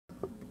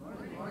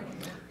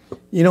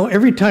You know,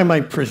 every time I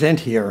present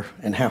here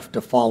and have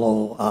to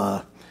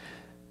follow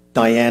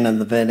Diane and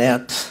the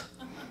Vanettes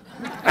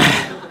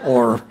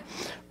or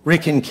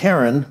Rick and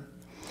Karen,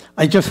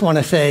 I just want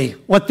to say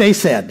what they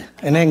said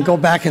and then go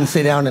back and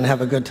sit down and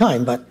have a good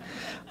time. But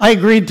I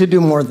agreed to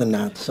do more than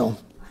that, so.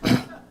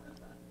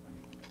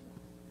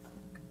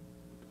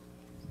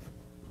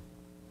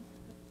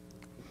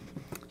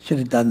 Should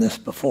have done this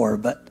before,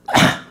 but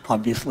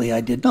obviously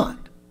I did not.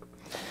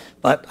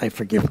 But I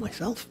forgive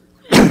myself.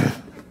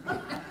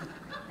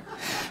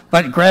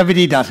 But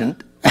gravity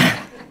doesn't.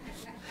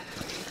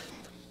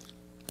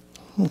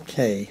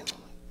 Okay.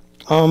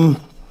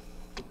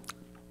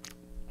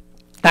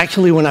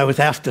 Actually, when I was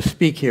asked to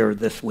speak here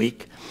this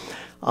week,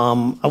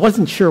 I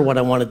wasn't sure what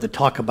I wanted to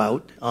talk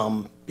about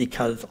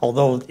because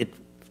although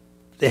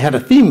they had a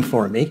theme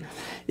for me,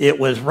 it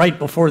was right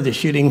before the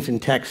shootings in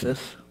Texas,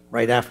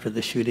 right after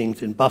the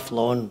shootings in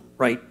Buffalo, and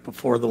right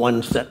before the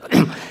ones that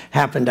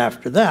happened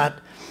after that.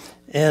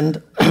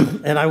 And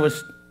I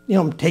was,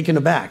 taken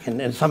aback,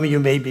 and some of you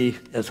may be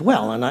as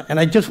well. And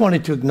I just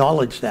wanted to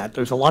acknowledge that.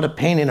 There's a lot of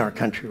pain in our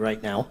country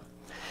right now.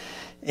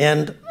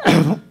 And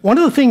one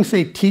of the things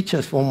they teach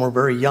us when we're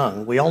very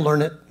young, we all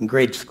learn it in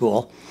grade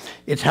school,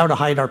 it's how to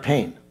hide our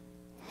pain.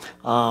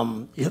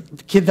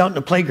 Kids out in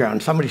the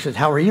playground, somebody says,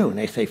 "How are you?" And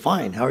they say,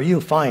 "Fine." "How are you?"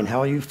 "Fine."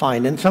 "How are you?"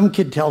 "Fine." And some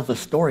kid tells the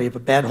story of a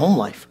bad home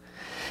life.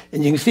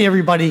 And you can see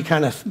everybody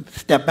kind of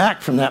step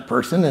back from that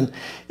person, and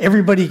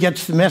everybody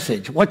gets the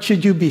message. What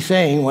should you be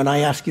saying when I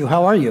ask you,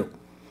 "How are you?"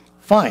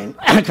 "Fine."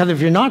 Because if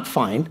you're not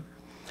fine,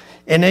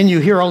 and then you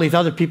hear all these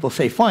other people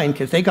say fine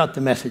because they got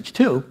the message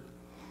too,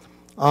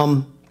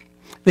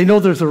 they know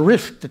there's a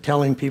risk to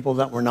telling people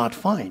that we're not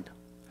fine.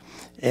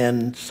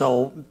 And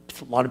so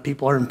a lot of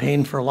people are in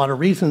pain for a lot of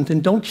reasons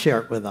and don't share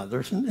it with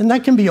others. And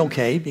that can be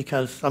okay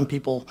because some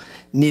people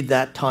need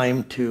that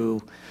time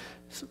to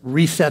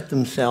reset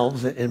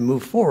themselves and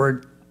move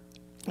forward.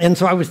 And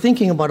so I was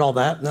thinking about all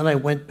that, and then I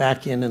went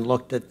back in and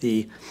looked at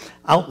the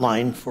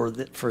outline for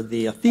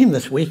the theme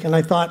this week, and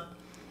I thought,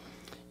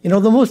 the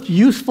most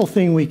useful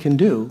thing we can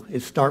do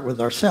is start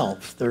with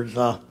ourselves. There's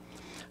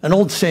an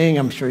old saying,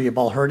 I'm sure you've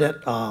all heard it,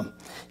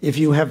 if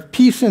you have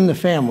peace in the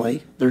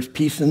family, there's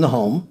peace in the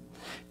home.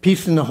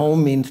 Peace in the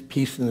home means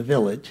peace in the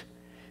village.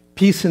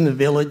 Peace in the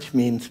village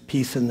means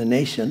peace in the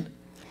nation.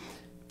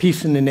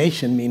 Peace in the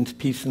nation means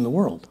peace in the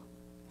world.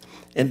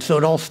 And so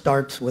it all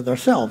starts with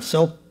ourselves.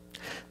 So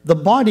the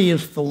body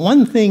is the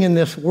one thing in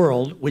this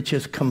world which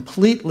is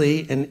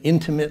completely and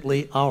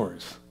intimately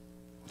ours.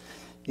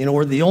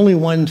 We're the only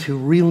ones who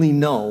really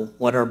know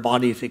what our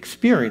body's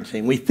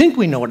experiencing. We think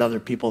we know what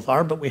other people's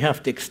are, but we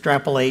have to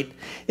extrapolate,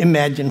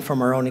 imagine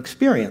from our own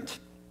experience.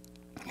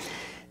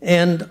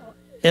 And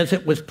as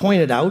it was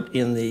pointed out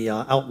in the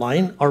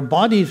outline, our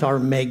bodies are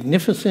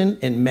magnificent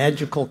and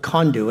magical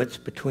conduits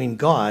between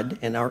God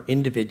and our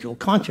individual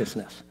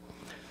consciousness.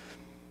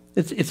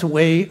 It's a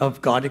way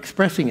of God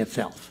expressing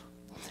itself.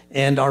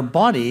 And our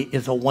body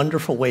is a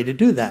wonderful way to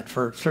do that.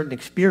 For certain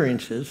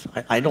experiences,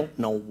 I don't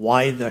know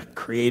why the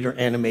creator,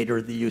 animator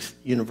of the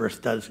universe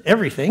does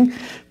everything,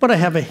 but I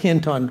have a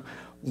hint on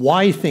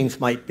why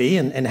things might be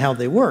and how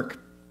they work.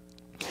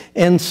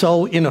 And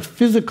so in a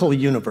physical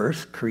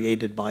universe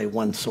created by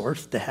one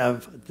source, to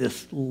have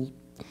this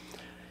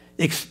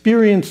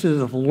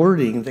experiences of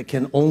learning that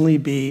can only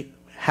be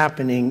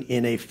happening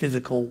in a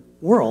physical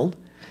world,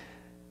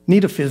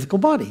 need a physical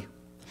body.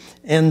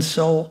 And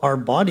so our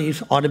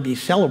bodies ought to be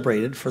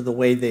celebrated for the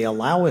way they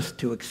allow us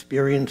to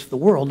experience the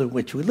world in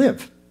which we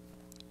live.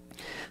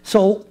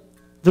 So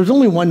there's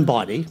only one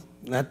body,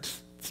 and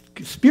that's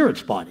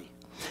Spirit's body.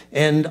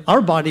 And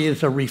our body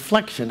is a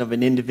reflection of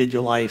an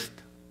individualized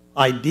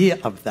idea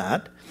of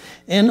that,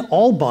 and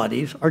all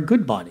bodies are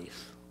good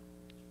bodies.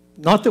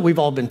 Not that we've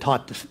all been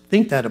taught to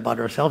think that about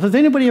ourselves. Has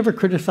anybody ever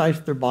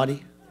criticized their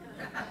body?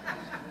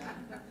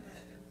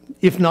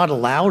 If not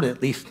aloud,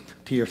 at least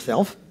to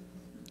yourself.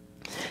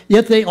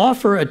 Yet they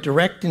offer a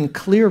direct and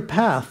clear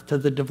path to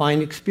the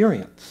divine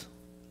experience.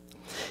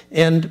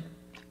 And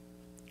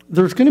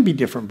there's going to be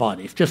different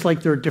bodies, just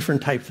like there are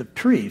different types of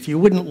trees. You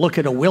wouldn't look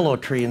at a willow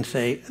tree and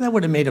say, that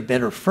would have made a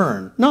better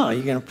fern. No,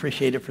 you're going to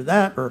appreciate it for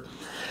that. Or,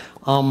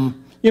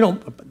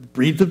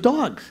 breeds of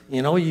dogs.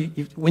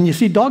 When you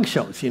see dog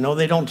shows,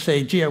 they don't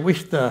say, gee, I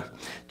wish the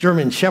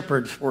German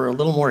Shepherds were a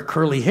little more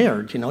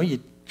curly-haired. You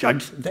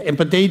judge,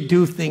 but they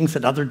do things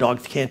that other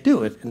dogs can't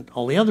do, and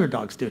all the other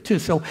dogs do too.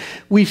 So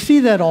we see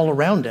that all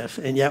around us,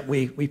 and yet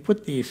we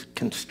put these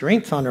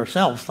constraints on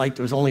ourselves like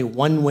there's only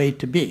one way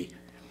to be.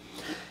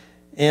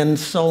 And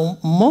so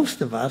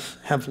most of us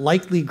have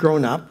likely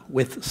grown up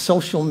with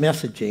social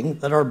messaging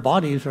that our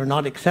bodies are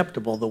not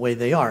acceptable the way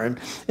they are. And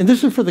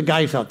this is for the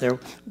guys out there.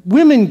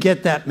 Women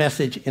get that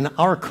message in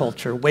our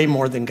culture way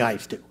more than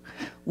guys do.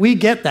 We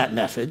get that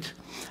message.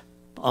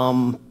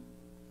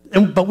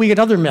 But we get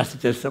other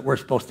messages that we're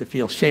supposed to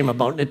feel shame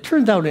about. And it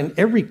turns out in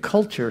every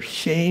culture,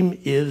 shame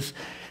is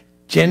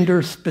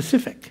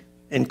gender-specific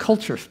and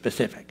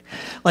culture-specific.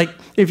 Like,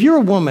 if you're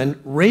a woman,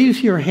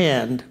 raise your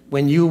hand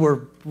when you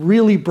were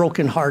really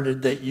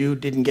brokenhearted that you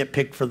didn't get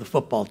picked for the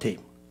football team.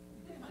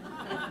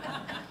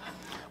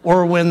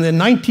 Or when the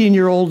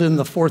 19-year-old in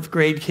the 4th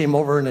grade came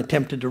over and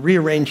attempted to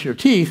rearrange your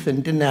teeth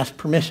and didn't ask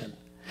permission.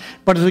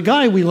 But as a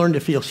guy, we learn to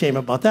feel shame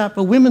about that,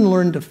 but women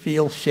learn to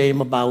feel shame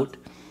about,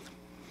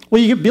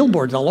 well, you get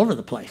billboards all over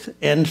the place.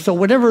 And so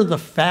whatever the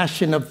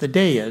fashion of the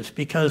day is,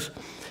 because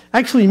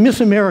actually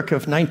Miss America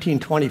of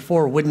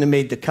 1924 wouldn't have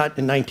made the cut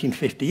in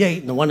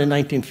 1958, and the one in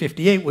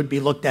 1958 would be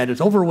looked at as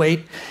overweight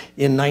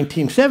in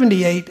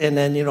 1978, and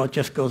then, it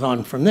just goes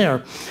on from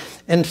there.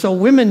 And so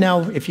women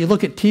now, if you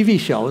look at TV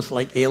shows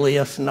like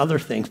Alias and other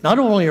things, not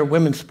only are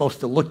women supposed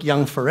to look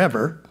young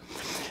forever,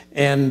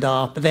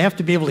 but they have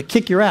to be able to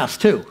kick your ass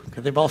too,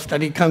 because they've all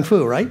studied Kung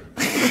Fu, right?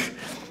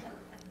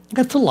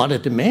 That's a lot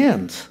of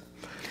demands.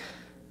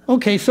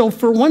 Okay, so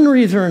for one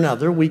reason or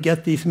another, we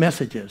get these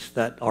messages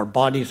that our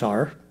bodies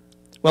are,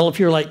 well, if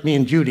you're like me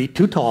and Judy,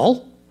 too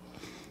tall,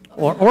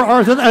 or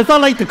as I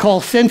like to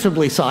call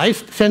sensibly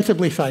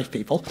sized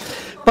people,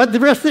 but the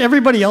rest of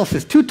everybody else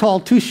is too tall,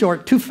 too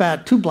short, too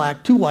fat, too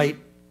black, too white,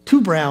 too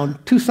brown,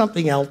 too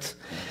something else,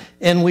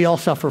 and we all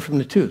suffer from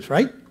the twos,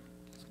 right?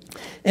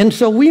 And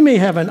so we may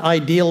have an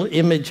ideal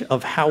image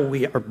of how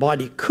our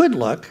body could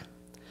look.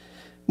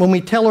 When we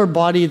tell our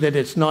body that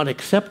it's not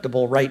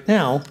acceptable right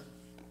now,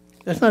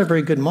 that's not a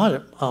very good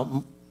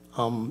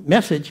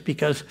message,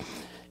 because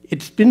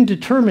it's been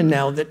determined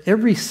now that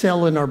every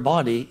cell in our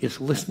body is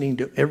listening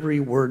to every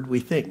word we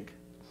think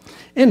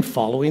and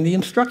following the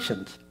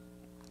instructions.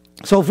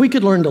 So if we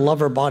could learn to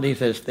love our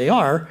bodies as they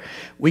are,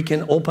 we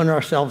can open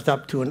ourselves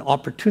up to an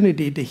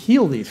opportunity to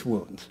heal these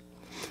wounds.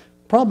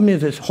 Problem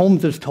is, as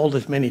Holmes has told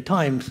us many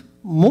times,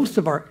 most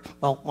of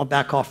I'll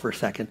back off for a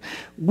second.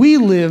 We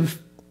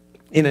live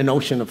in an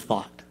ocean of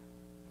thought.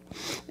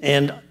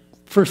 And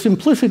for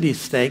simplicity's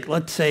sake,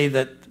 let's say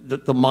that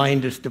the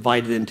mind is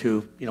divided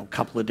into a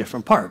couple of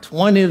different parts.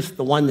 One is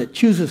the one that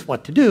chooses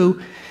what to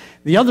do.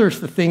 The other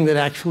is the thing that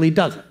actually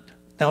does it.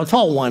 Now, it's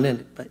all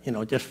one, but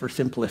just for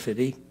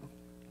simplicity.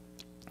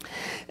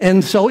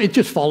 And so it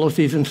just follows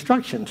these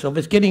instructions. So if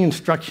it's getting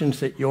instructions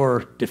that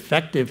you're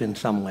defective in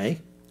some way,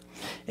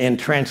 and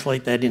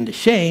translate that into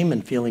shame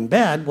and feeling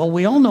bad, well,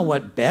 we all know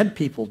what bad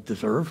people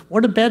deserve.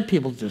 What do bad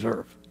people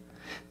deserve?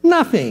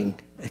 Nothing,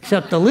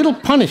 except a little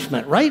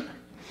punishment, right?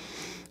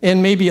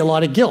 And maybe a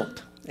lot of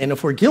guilt. And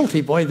if we're guilty,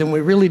 boy, then we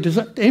really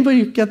deserve.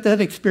 Anybody get that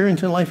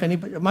experience in life?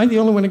 Anybody? Am I the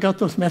only one who got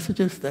those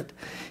messages that,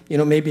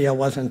 maybe I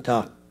wasn't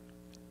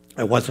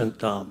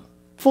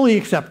fully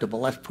acceptable?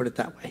 Let's put it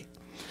that way.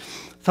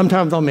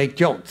 Sometimes I'll make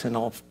jokes,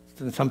 and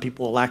some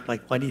people will act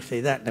like, "Why do you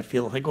say that?" And I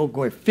feel like, "Oh,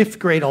 go 5th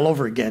grade all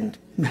over again."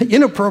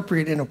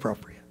 Inappropriate.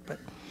 But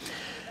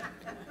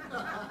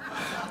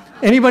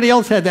anybody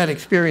else had that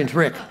experience,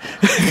 Rick?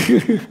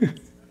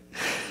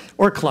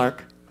 Or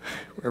Clark,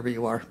 wherever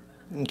you are.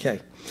 Okay.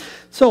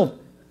 So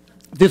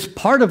this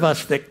part of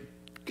us that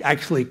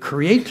actually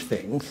creates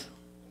things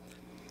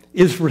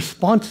is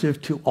responsive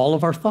to all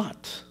of our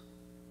thoughts.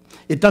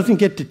 It doesn't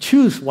get to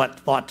choose what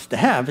thoughts to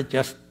have. It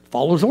just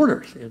follows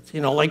orders. It's,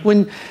 like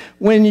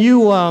when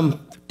you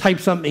type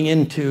something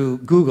into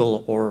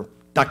Google or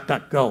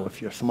DuckDuckGo,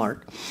 if you're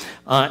smart,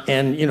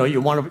 and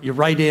you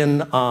write in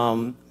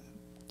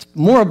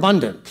more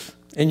abundance,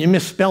 and you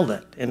misspelled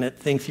it, and it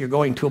thinks you're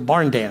going to a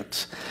barn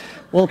dance.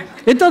 Well,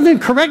 it doesn't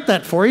correct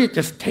that for you. It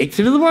just takes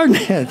you to the barn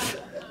dance,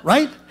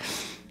 right?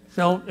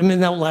 So,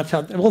 that's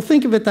how. Well,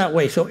 think of it that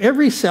way. So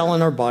every cell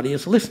in our body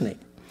is listening.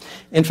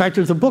 In fact,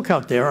 there's a book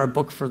out there, our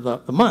book for the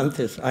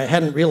month. I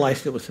hadn't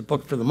realized it was a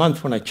book for the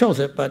month when I chose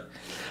it, but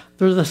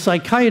there's a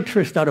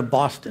psychiatrist out of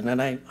Boston,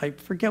 and I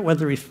forget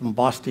whether he's from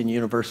Boston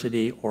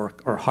University or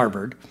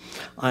Harvard.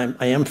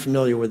 I am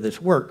familiar with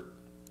his work.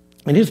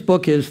 And his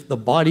book is The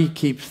Body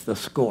Keeps the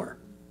Score.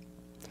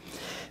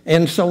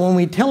 And so when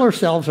we tell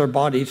ourselves our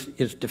bodies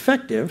is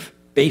defective,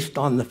 based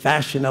on the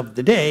fashion of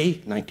the day,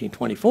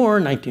 1924,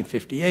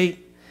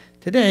 1958,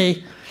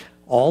 today,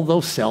 all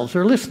those cells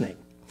are listening.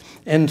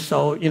 And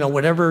so,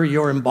 whatever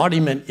your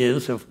embodiment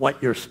is of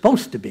what you're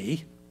supposed to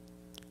be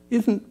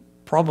isn't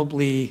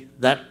probably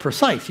that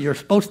precise. You're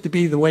supposed to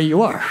be the way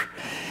you are.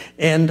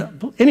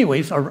 And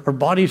anyways, our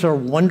bodies are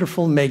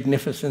wonderful,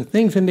 magnificent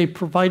things, and they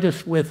provide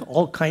us with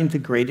all kinds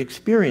of great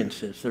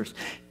experiences. There's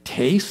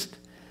taste,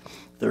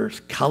 there's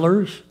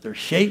colors, there's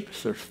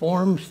shapes, there's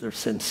forms, there's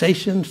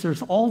sensations,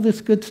 there's all this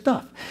good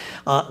stuff.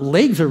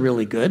 Legs are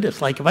really good. It's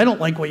like, if I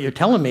don't like what you're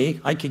telling me,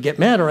 I could get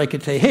mad, or I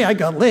could say, "Hey, I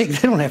got legs.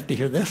 I don't have to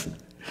hear this."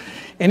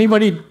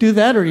 Anybody do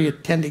that, or you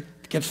tend to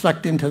get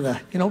sucked into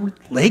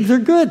legs are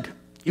good.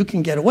 You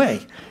can get away.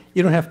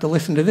 You don't have to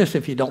listen to this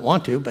if you don't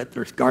want to, but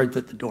there's guards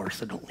at the door,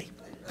 so don't leave.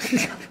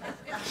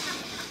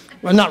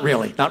 Well, not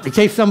really. Not in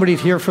case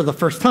somebody's here for the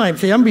first time.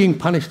 See, I'm being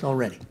punished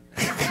already.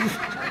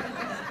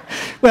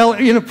 Well,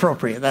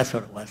 inappropriate. That's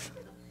what it was.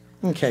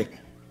 Okay.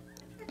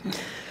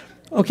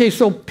 Okay,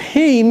 so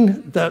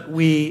pain that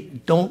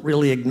we don't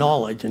really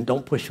acknowledge and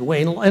don't push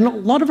away, and a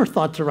lot of our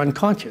thoughts are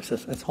unconscious,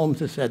 as Holmes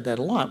has said that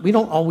a lot. We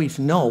don't always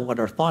know what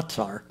our thoughts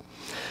are,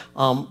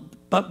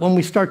 but when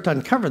we start to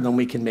uncover them,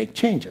 we can make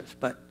changes.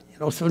 But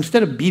So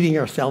instead of beating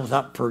ourselves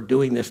up for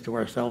doing this to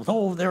ourselves,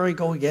 oh, there I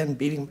go again,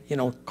 beating,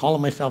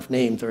 calling myself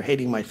names or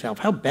hating myself,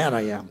 how bad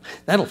I am.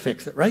 That'll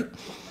fix it, right?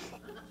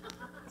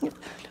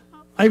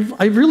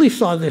 I really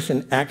saw this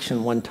in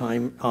action one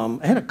time.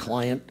 I had a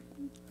client,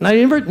 and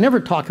I never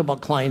talk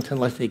about clients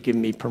unless they give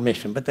me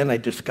permission, but then I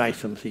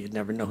disguise them so you'd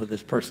never know who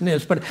this person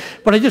is. But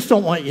I just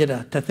don't want you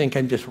to think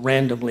I'm just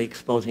randomly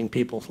exposing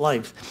people's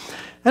lives.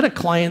 I had a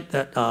client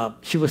that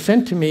she was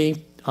sent to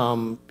me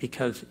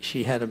because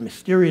she had a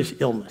mysterious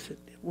illness. It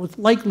was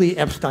likely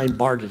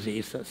Epstein-Barr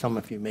disease that some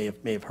of you may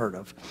have heard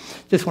of.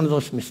 Just one of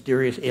those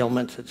mysterious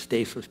ailments that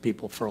stays with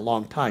people for a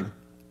long time.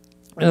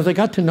 And as I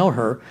got to know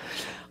her,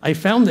 I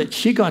found that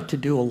she got to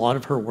do a lot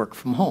of her work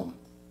from home.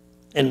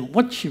 And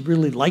what she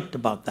really liked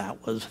about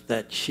that was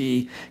that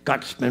she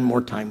got to spend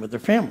more time with her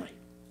family.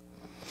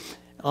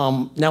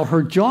 Now,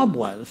 her job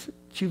was,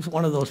 she was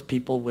one of those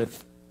people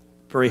with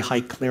very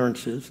high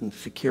clearances and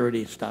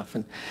security stuff,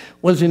 and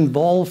was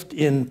involved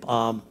in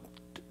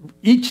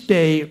each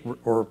day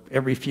or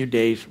every few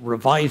days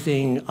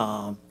revising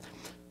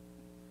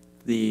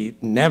the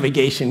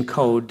navigation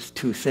codes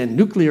to send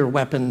nuclear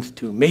weapons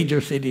to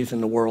major cities in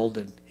the world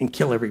and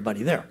kill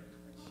everybody there.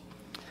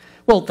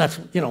 Well, that's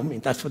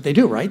that's what they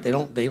do, right? They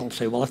don't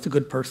say, well, that's a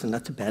good person,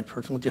 that's a bad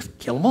person, we'll just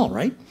kill them all,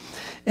 right?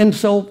 And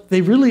so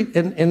they really,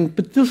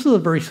 but this is a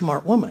very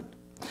smart woman.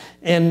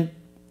 And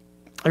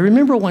I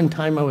remember one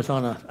time I was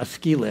on a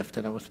ski lift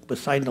and I was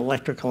beside an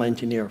electrical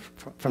engineer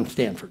from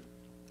Stanford.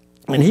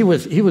 And he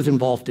was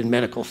involved in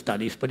medical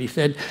studies, but he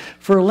said,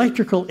 for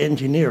electrical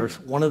engineers,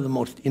 one of the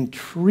most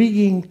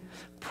intriguing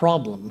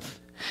problems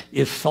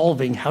is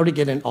solving how to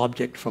get an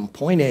object from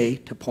point A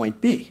to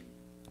point B.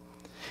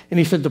 And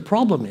he said the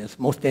problem is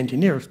most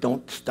engineers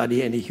don't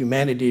study any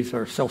humanities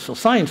or social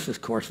sciences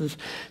courses,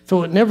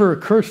 so it never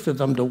occurs to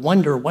them to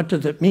wonder what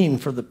does it mean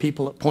for the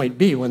people at point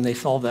B when they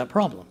solve that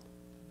problem.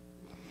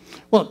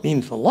 Well, it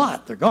means a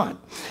lot. They're gone.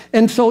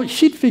 And so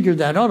she'd figured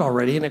that out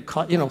already,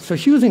 and so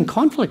she was in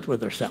conflict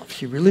with herself.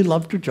 She really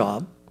loved her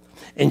job,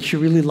 and she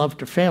really loved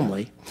her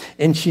family,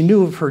 and she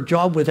knew if her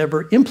job was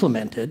ever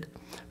implemented,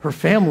 her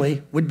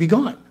family would be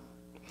gone.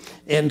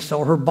 And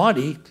so her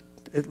body,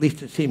 at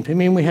least it seemed to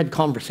me, and we had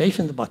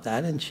conversations about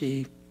that, and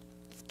she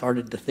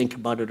started to think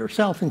about it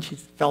herself, and she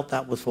felt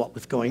that was what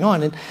was going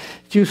on. And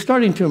she was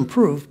starting to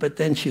improve, but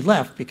then she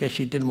left because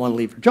she didn't want to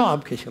leave her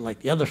job because she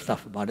liked the other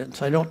stuff about it. And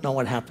so I don't know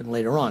what happened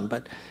later on.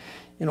 But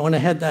when I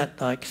had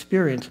that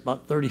experience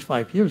about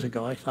 35 years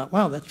ago, I thought,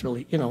 wow, that's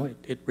really,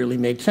 it really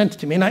made sense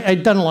to me. And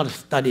I'd done a lot of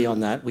study on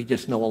that. We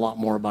just know a lot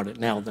more about it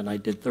now than I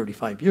did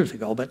 35 years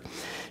ago. But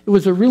it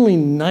was a really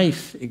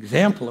nice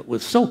example. It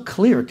was so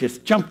clear, it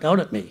just jumped out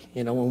at me,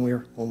 when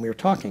we were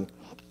talking.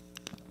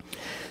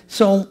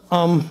 So,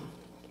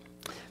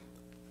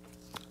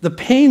 the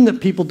pain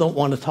that people don't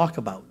want to talk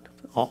about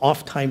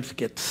oftentimes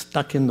gets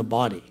stuck in the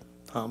body.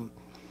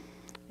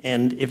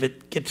 And if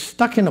it gets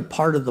stuck in a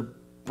part of the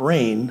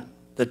brain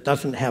that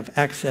doesn't have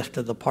access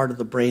to the part of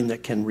the brain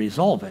that can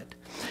resolve it,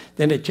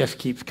 then it just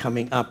keeps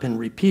coming up and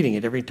repeating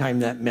it. Every time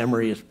that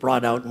memory is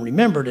brought out and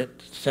remembered,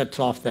 it sets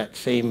off that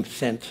same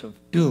sense of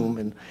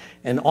doom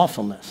and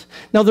awfulness.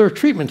 Now, there are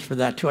treatments for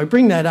that, too. I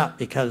bring that up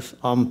because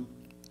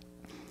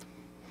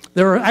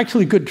there are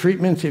actually good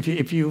treatments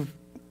if you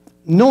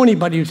know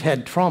anybody who's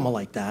had trauma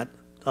like that.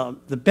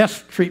 The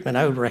best treatment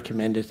I would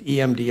recommend is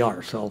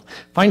EMDR. So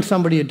find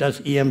somebody who does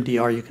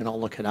EMDR, you can all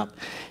look it up.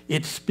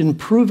 It's been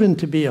proven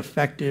to be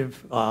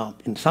effective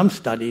in some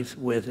studies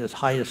with as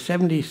high as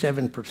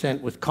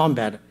 77% with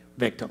combat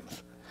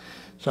victims.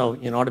 So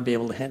you ought to be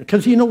able to handle,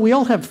 because we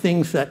all have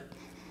things that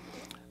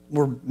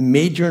were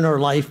major in our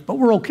life, but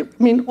we're okay.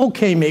 I mean,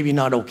 okay, maybe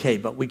not okay,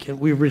 but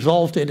we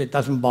resolved it, it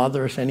doesn't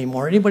bother us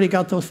anymore. Anybody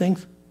got those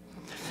things?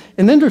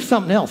 And then there's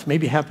something else,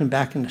 maybe happened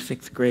back in the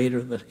 6th grade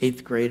or the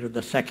 8th grade or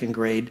the 2nd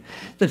grade,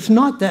 that's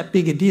not that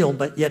big a deal,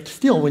 but yet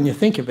still, when you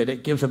think of it,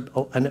 it gives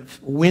a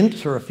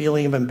wince or a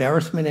feeling of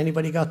embarrassment.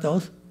 Anybody got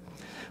those?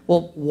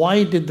 Well,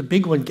 why did the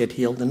big one get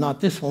healed and not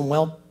this one?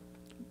 Well,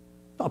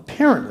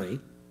 apparently,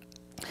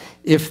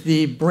 if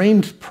the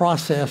brain's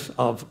process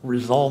of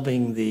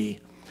resolving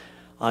the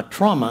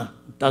trauma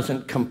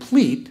doesn't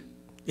complete,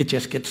 it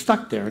just gets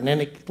stuck there. And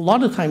then a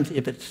lot of times,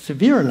 if it's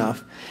severe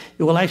enough,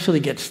 it will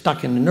actually get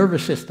stuck in the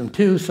nervous system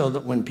too, so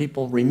that when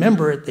people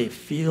remember it, they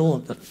feel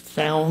the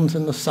sounds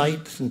and the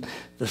sights and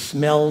the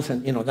smells,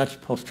 and that's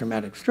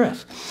post-traumatic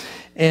stress.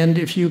 And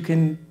if you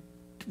can,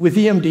 with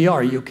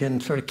EMDR, you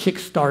can sort of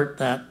kickstart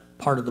that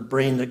part of the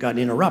brain that got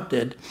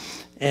interrupted,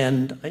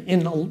 and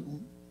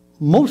in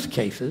most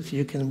cases,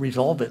 you can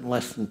resolve it in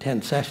less than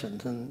 10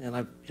 sessions, and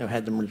I've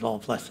had them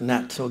resolve less than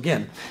that. So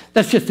again,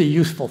 that's just a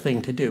useful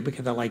thing to do,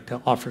 because I like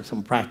to offer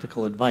some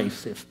practical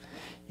advice if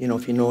you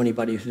know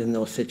anybody who's in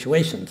those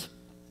situations.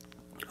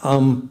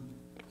 How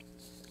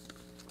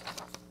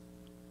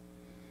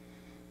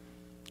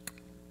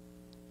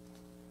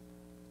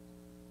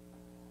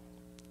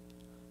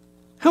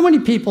many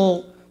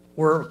people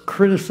were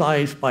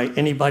criticized by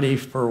anybody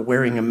for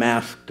wearing a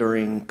mask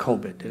during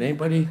COVID? Did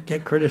anybody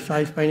get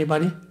criticized by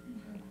anybody?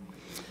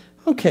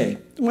 Okay,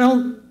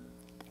 well,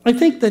 I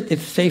think that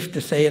it's safe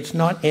to say it's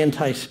not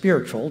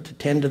anti-spiritual to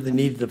tend to the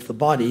needs of the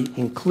body,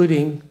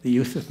 including the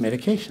use of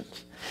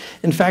medications.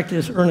 In fact,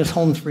 as Ernest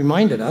Holmes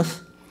reminded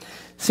us,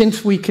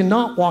 since we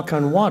cannot walk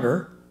on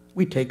water,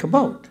 we take a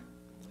boat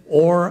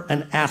or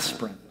an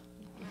aspirin.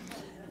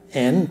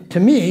 And to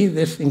me,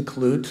 this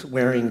includes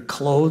wearing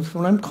clothes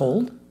when I'm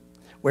cold,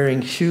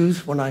 wearing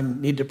shoes when I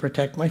need to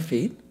protect my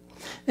feet,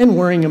 and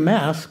wearing a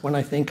mask when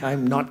I think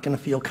I'm not going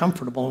to feel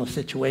comfortable in a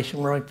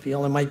situation where I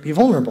feel I might be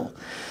vulnerable.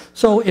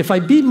 So if I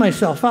beat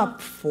myself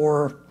up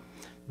for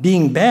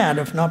being bad,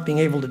 of not being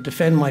able to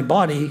defend my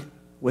body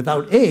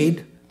without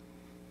aid,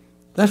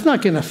 that's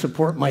not going to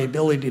support my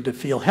ability to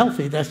feel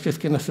healthy. That's just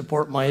going to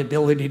support my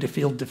ability to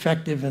feel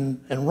defective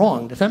and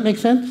wrong. Does that make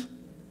sense?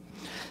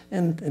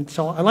 And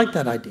so I like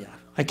that idea.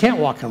 I can't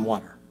walk on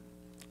water.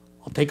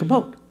 I'll take a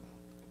boat.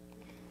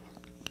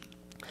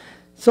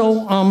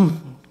 So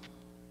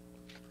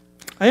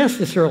I asked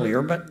this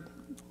earlier, but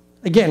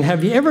again,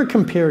 have you ever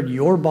compared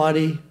your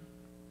body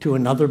to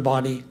another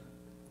body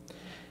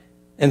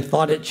and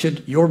thought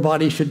your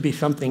body should be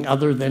something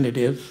other than it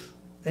is?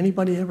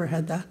 Anybody ever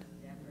had that?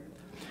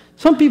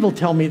 Some people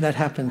tell me that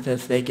happens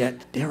as they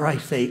get, dare I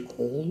say,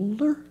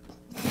 older?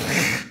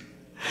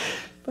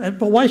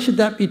 But why should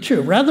that be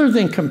true? Rather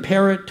than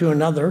compare it to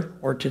another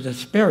or to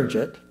disparage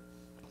it,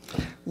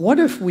 what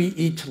if we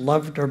each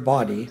loved our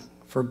body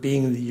for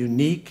being the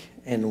unique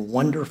and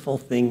wonderful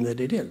thing that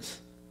it is?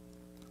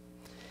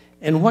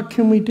 And what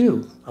can we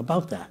do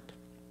about that?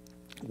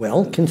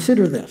 Well,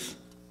 consider this.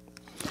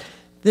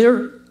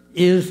 There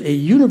is a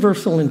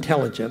universal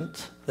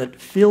intelligence that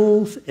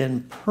fills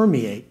and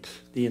permeates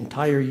the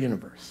entire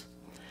universe.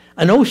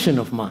 An ocean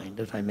of mind,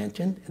 as I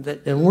mentioned,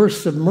 and we're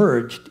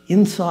submerged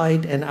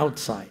inside and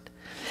outside.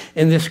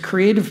 And this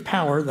creative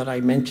power that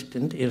I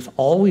mentioned is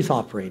always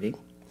operating,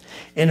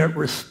 and it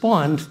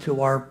responds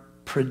to our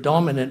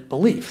predominant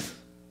beliefs.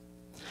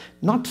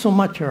 Not so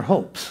much our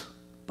hopes,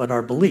 but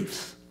our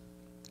beliefs.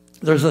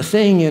 There's a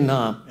saying in,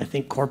 I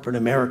think, corporate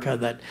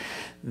America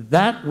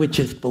that which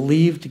is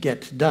believed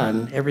gets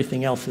done,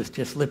 everything else is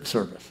just lip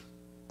service.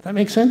 Does that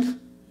make sense?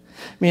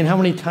 I mean, how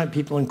many times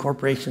people in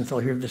corporations will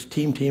hear this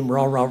team,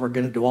 rah, we're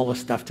going to do all this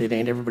stuff today,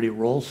 and everybody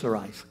rolls their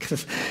eyes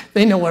because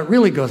they know what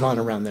really goes on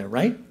around there,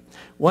 right?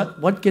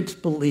 What gets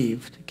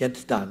believed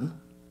gets done.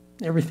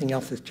 Everything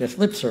else is just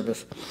lip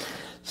service.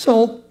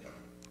 So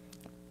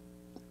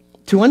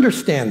to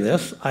understand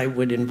this, I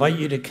would invite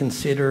you to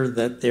consider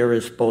that there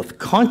is both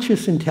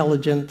conscious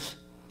intelligence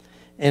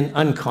and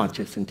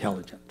unconscious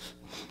intelligence.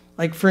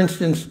 Like, for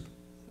instance,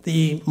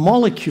 the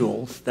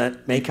molecules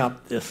that make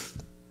up this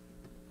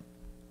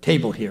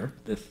table here,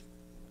 this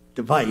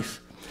device,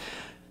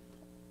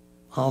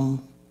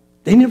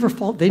 they never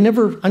fall, they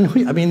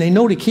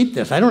know to keep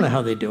this. I don't know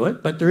how they do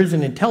it, but there is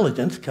an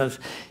intelligence, because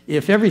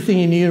if everything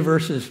in the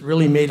universe is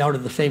really made out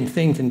of the same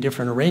things in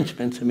different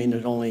arrangements,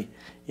 there's only,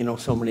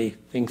 so many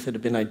things that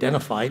have been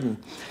identified. And,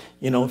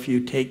 if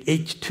you take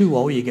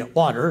H2O, you get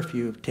water. If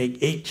you take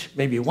H,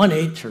 maybe one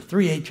H or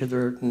three H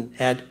and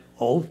add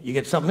O, you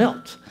get something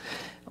else.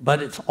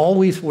 But it's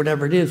always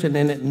whatever it is, and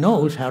then it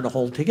knows how to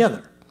hold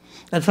together.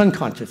 That's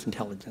unconscious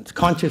intelligence.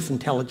 Conscious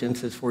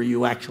intelligence is where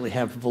you actually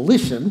have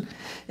volition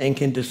and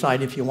can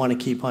decide if you want to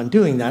keep on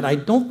doing that. I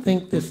don't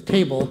think this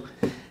table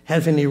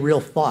has any real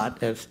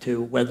thought as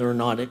to whether or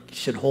not it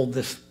should hold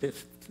this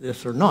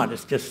or not.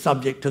 It's just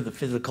subject to the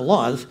physical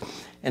laws,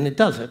 and it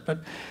does it. But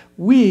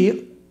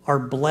we are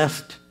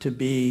blessed to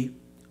be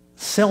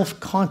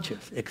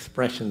self-conscious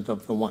expressions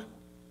of the One.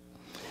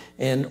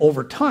 And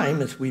over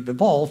time, as we've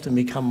evolved and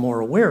become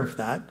more aware of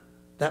that,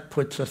 that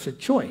puts us at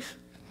choice.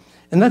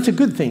 And that's a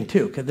good thing,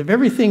 too, because if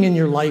everything in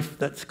your life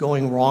that's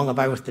going wrong, if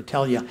I was to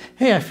tell you,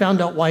 hey, I found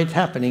out why it's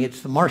happening,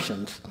 it's the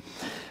Martians,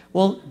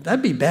 well,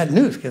 that'd be bad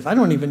news, because I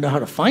don't even know how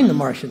to find the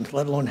Martians,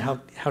 let alone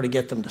how to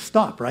get them to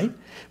stop, right?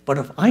 But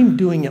if I'm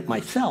doing it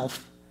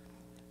myself,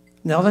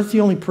 now that's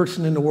the only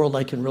person in the world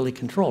I can really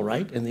control,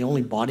 right? And the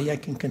only body I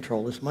can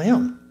control is my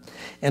own.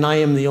 And I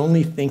am the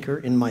only thinker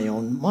in my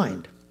own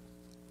mind.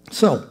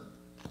 So,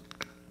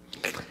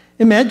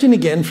 imagine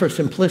again, for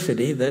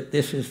simplicity, that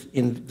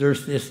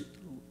there's this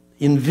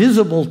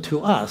invisible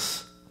to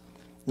us,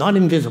 not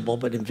invisible,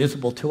 but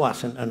invisible to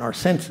us and our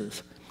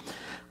senses,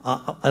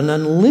 an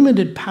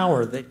unlimited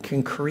power that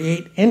can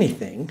create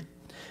anything,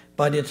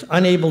 but it's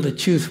unable to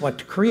choose what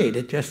to create.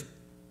 It just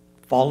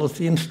follows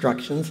the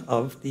instructions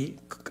of the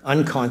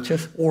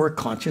unconscious or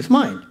conscious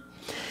mind.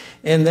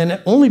 And then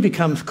it only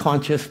becomes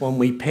conscious when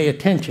we pay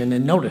attention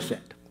and notice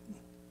it.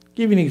 I'll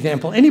give you an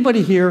example.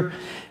 Anybody here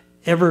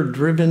ever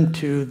driven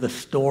to the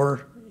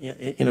store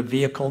in a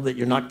vehicle that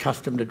you're not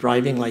accustomed to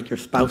driving, like your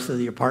spouse's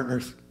or your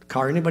partner's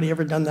car? Anybody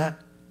ever done that?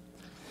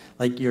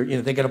 Like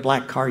they got a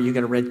black car, you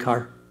got a red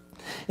car.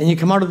 And you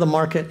come out of the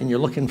market and you're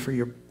looking for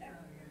your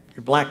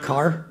black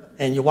car,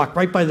 and you walk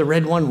right by the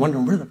red one,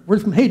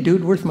 wondering, hey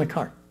dude, where's my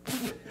car?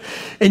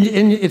 and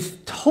it's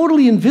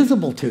totally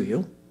invisible to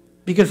you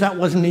because that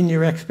wasn't in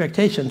your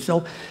expectation.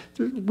 So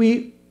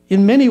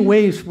in many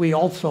ways, we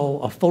also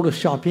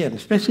Photoshop in,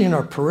 especially in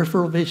our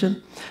peripheral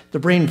vision. The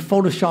brain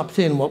photoshops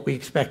in what we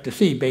expect to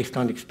see based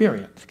on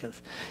experience,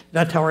 because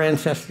that's how our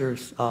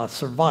ancestors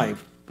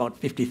survived about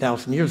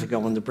 50,000 years ago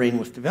when the brain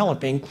was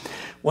developing,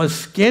 was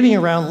scanning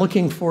around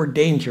looking for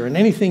danger, and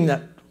anything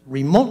that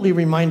remotely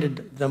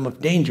reminded them of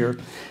danger,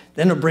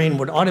 then the brain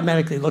would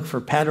automatically look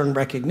for pattern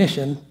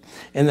recognition,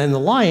 and then the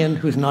lion,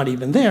 who's not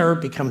even there,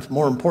 becomes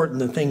more important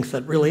than things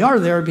that really are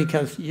there,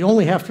 because you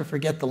only have to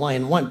forget the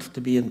lion once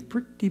to be in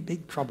pretty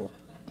big trouble.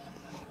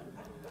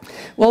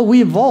 Well,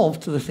 we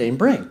evolved to the same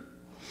brain.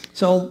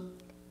 So,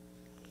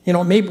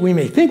 maybe we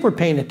may think we're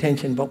paying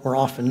attention, but we're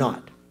often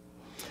not.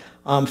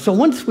 So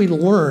once we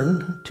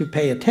learn to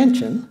pay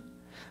attention,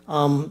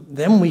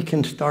 then we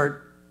can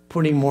start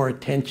putting more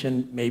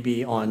attention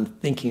maybe on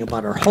thinking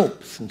about our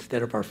hopes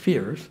instead of our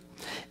fears.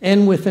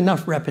 And with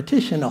enough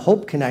repetition, a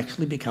hope can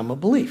actually become a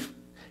belief.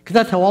 Because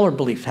that's how all our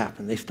beliefs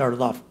happen. They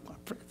started off,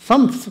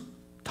 some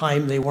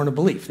time they weren't a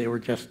belief. They were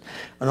just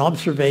an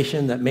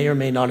observation that may or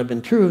may not have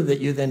been true that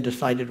you then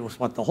decided was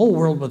what the whole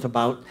world was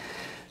about.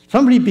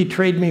 Somebody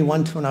betrayed me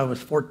once when I was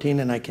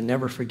 14 and I can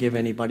never forgive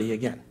anybody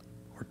again.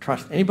 Or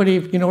trust. Anybody,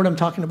 you know what I'm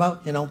talking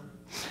about?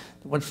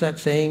 What's that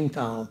saying?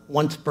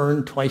 Once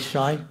burned, twice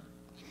shy.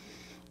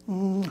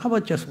 How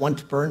about just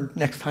once burned,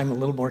 next time a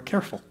little more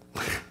careful?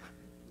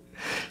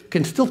 You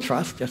can still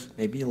trust, just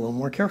maybe a little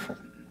more careful.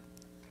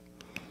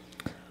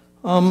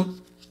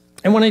 And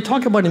when I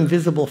talk about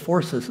invisible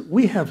forces,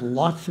 we have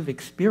lots of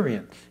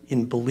experience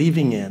in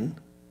believing in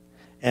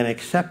and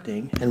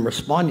accepting and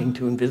responding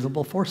to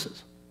invisible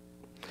forces.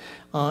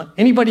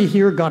 Anybody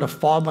here got a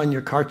fob on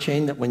your car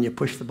chain that when you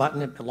push the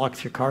button, it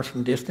locks your car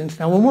from distance?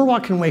 Now, when we're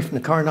walking away from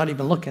the car, not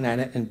even looking at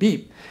it, and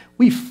beep,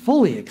 we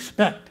fully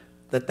expect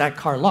that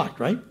car locked,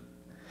 right?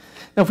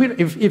 Now,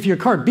 if your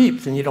car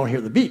beeps and you don't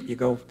hear the beep, you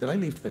go, did I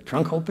leave the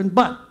trunk open?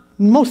 But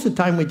most of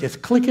the time, we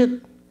just click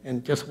it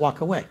and just walk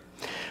away.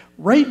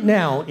 Right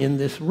now, in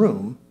this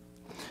room,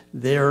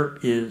 there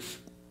is,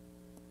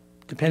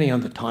 depending on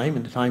the time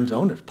and the time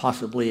zone, there's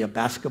possibly a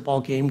basketball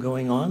game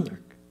going on. There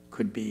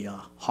could be a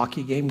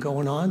hockey game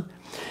going on.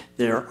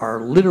 There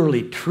are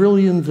literally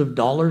trillions of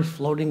dollars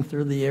floating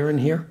through the air in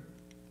here.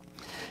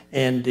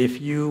 And if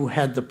you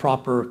had the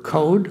proper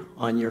code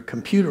on your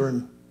computer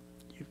and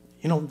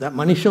that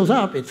money shows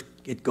up,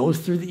 it goes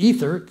through the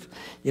ether,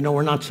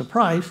 we're not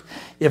surprised.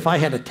 If I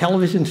had a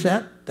television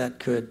set that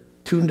could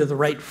tune to the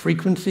right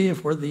frequency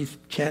of where these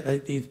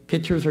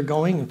pictures are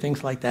going and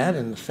things like that,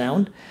 and the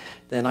sound,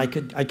 then I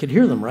could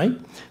hear them, right?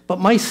 But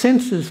my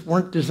senses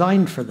weren't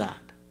designed for that.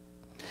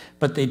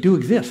 But they do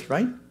exist,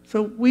 right?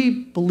 So we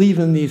believe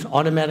in these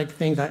automatic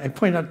things. I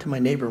pointed out to my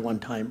neighbor one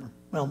time,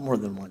 well, more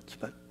than once,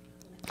 but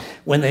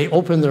when they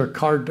open their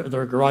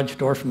garage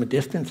door from a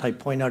distance, I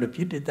point out, if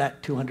you did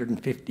that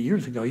 250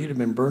 years ago, you'd have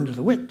been burned as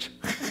a witch.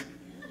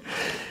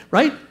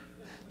 Right?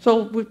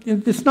 So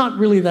it's not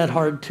really that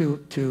hard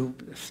to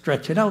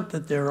stretch it out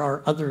that there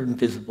are other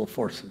invisible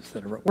forces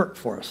that are at work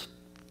for us.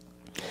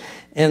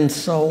 And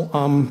so,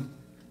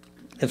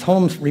 as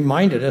Holmes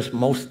reminded us,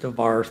 most of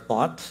our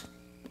thoughts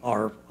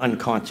are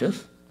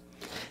unconscious.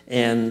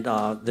 And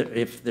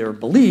if they're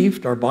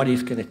believed, our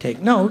body's going to take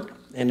note.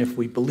 And if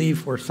we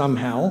believe we're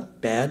somehow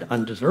bad,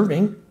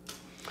 undeserving,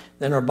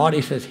 then our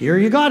body says, here,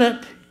 you got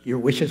it. Your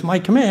wish is my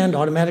command,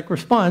 automatic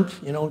response.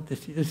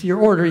 This is your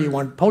order. You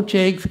want poached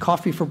eggs,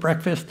 coffee for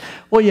breakfast.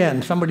 Oh, yeah,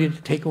 and somebody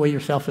to take away your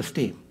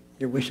self-esteem.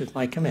 Your wish is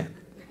my command.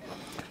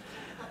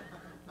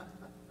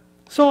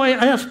 So I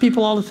ask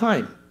people all the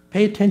time,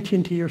 pay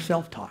attention to your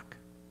self-talk.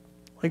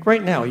 Like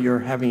right now, you're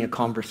having a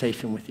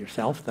conversation with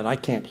yourself that I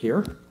can't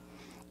hear.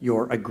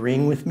 You're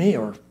agreeing with me,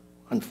 or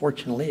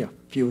unfortunately, a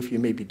few of you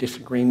may be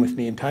disagreeing with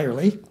me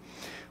entirely,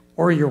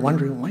 or you're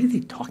wondering, why is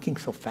he talking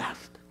so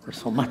fast or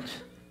so much?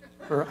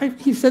 Or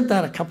he said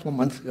that a couple of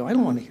months ago. I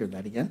don't want to hear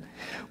that again.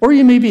 Or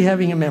you may be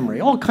having a memory.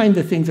 All kinds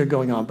of things are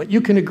going on, but you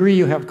can agree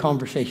you have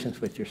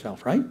conversations with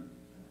yourself, right?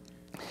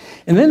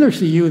 And then there's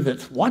the you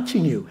that's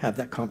watching you have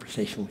that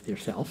conversation with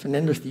yourself, and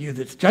then there's the you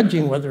that's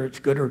judging whether it's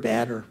good or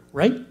bad, or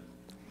right?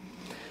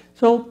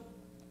 So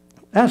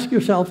ask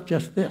yourself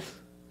just this.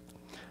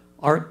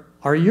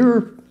 Are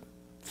your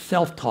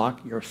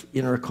self-talk, your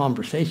inner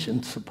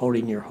conversation,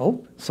 supporting your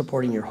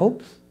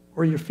hopes,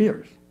 or your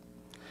fears?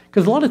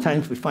 Because a lot of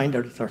times we find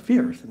out it's our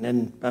fears, and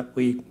then but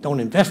we don't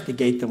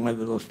investigate them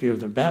whether those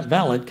fears are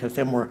valid, because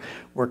then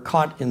we're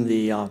caught in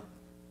the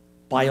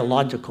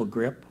biological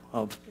grip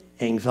of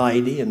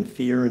anxiety and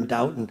fear and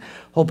doubt, and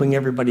hoping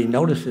everybody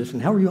notices.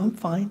 And how are you? I'm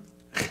fine.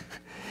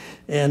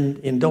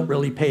 and don't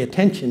really pay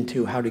attention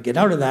to how to get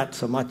out of that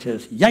so much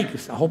as,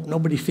 yikes, I hope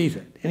nobody sees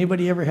it.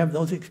 Anybody ever have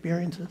those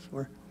experiences?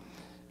 Or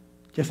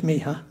just me,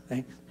 huh?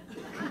 Thanks.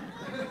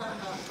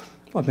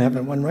 Well, I'm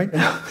having one right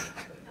now.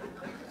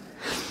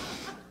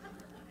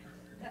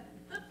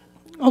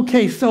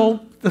 Okay,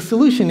 so the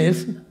solution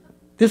is,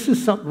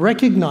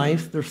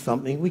 recognize there's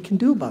something we can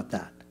do about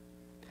that.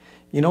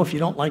 If you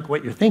don't like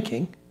what you're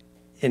thinking,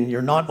 and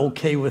you're not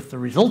okay with the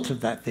results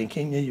of that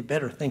thinking, you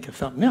better think of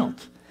something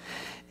else.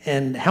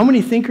 And how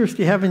many thinkers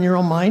do you have in your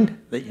own mind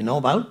that you know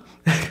about?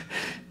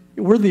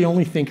 We're the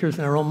only thinkers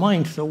in our own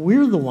minds, so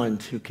we're the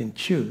ones who can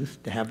choose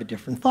to have a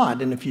different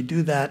thought. And if you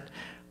do that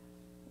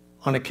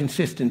on a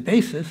consistent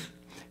basis,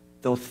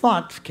 those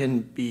thoughts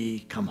can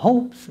become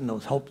hopes, and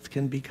those hopes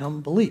can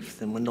become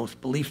beliefs. And when those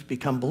beliefs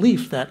become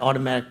beliefs, that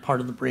automatic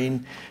part of the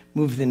brain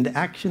moves into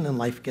action and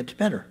life gets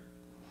better.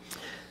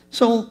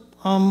 So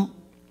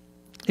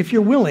if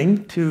you're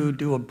willing to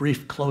do a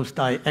brief closed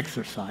eye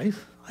exercise,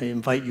 I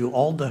invite you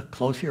all to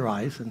close your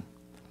eyes.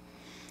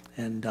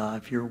 And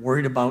if you're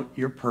worried about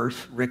your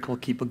purse, Rick will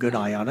keep a good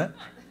eye on it.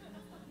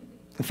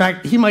 In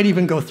fact, he might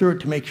even go through it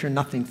to make sure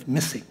nothing's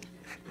missing.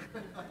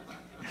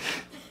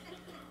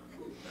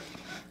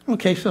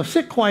 Okay, so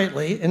sit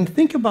quietly and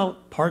think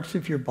about parts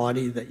of your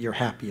body that you're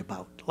happy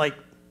about. Like,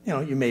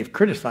 you may have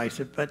criticized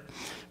it, but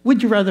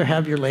would you rather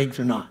have your legs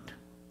or not?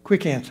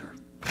 Quick answer.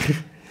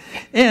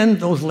 And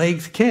those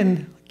legs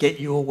can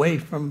get you away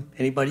from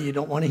anybody you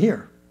don't want to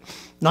hear.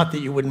 Not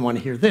that you wouldn't want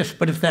to hear this,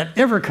 but if that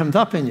ever comes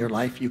up in your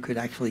life, you could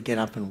actually get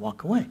up and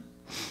walk away.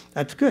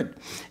 That's good.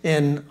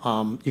 And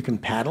you can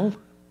paddle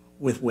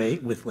with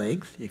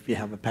legs if you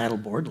have a paddle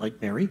board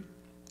like Mary.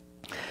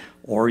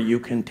 Or you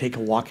can take a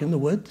walk in the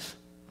woods.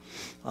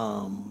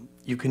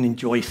 You can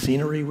enjoy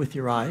scenery with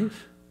your eyes.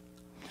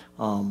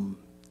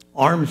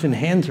 Arms and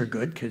hands are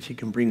good because you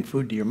can bring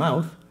food to your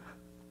mouth,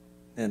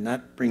 and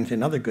that brings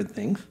in other good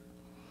things.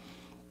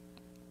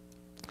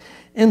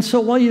 And so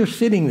while you're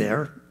sitting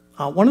there,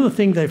 one of the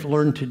things I've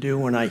learned to do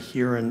when I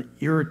hear an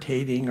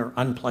irritating or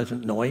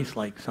unpleasant noise,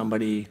 like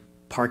somebody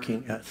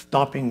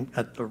stopping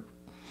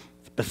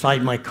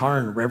beside my car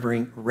and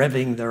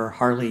revving their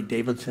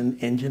Harley-Davidson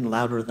engine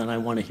louder than I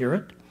want to hear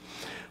it,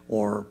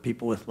 or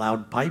people with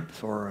loud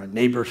pipes, or a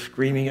neighbor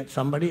screaming at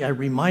somebody, I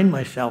remind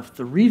myself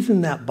the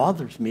reason that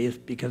bothers me is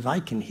because I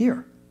can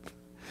hear.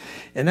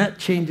 And that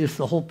changes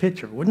the whole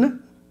picture,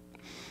 wouldn't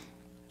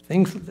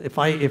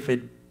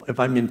it? If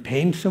I'm in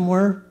pain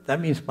somewhere, that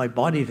means my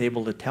body's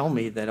able to tell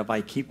me that if I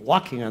keep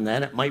walking on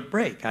that, it might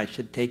break. I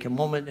should take a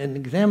moment and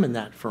examine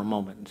that for a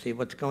moment and see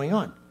what's going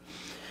on.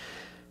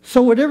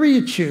 So whatever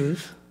you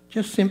choose,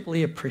 just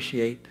simply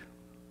appreciate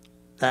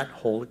that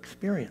whole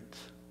experience.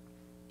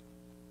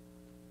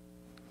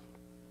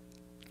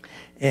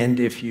 And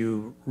if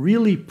you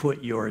really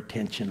put your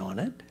attention on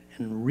it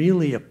and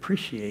really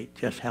appreciate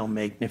just how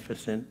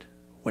magnificent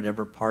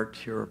whatever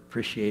parts you're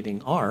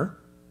appreciating are,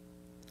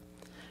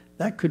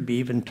 that could be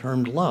even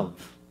termed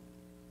love.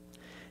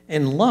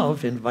 And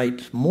love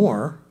invites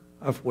more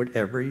of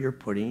whatever you're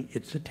putting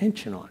its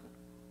attention on.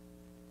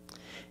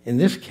 In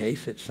this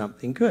case, it's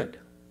something good.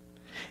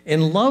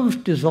 And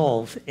love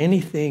dissolves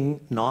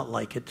anything not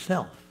like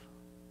itself.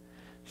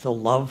 So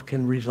love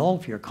can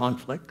resolve your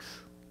conflicts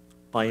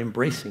by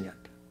embracing it.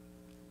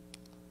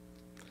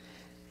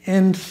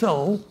 And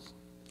so,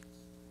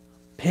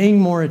 paying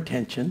more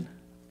attention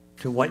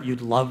to what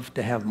you'd love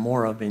to have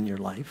more of in your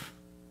life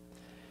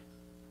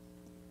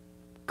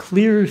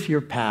clears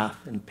your path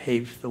and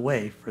paves the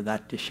way for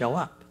that to show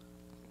up.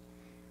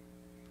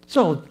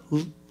 So,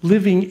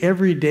 living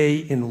every day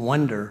in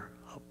wonder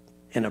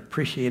and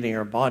appreciating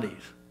our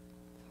bodies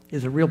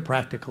is a real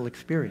practical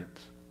experience.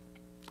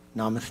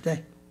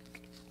 Namaste.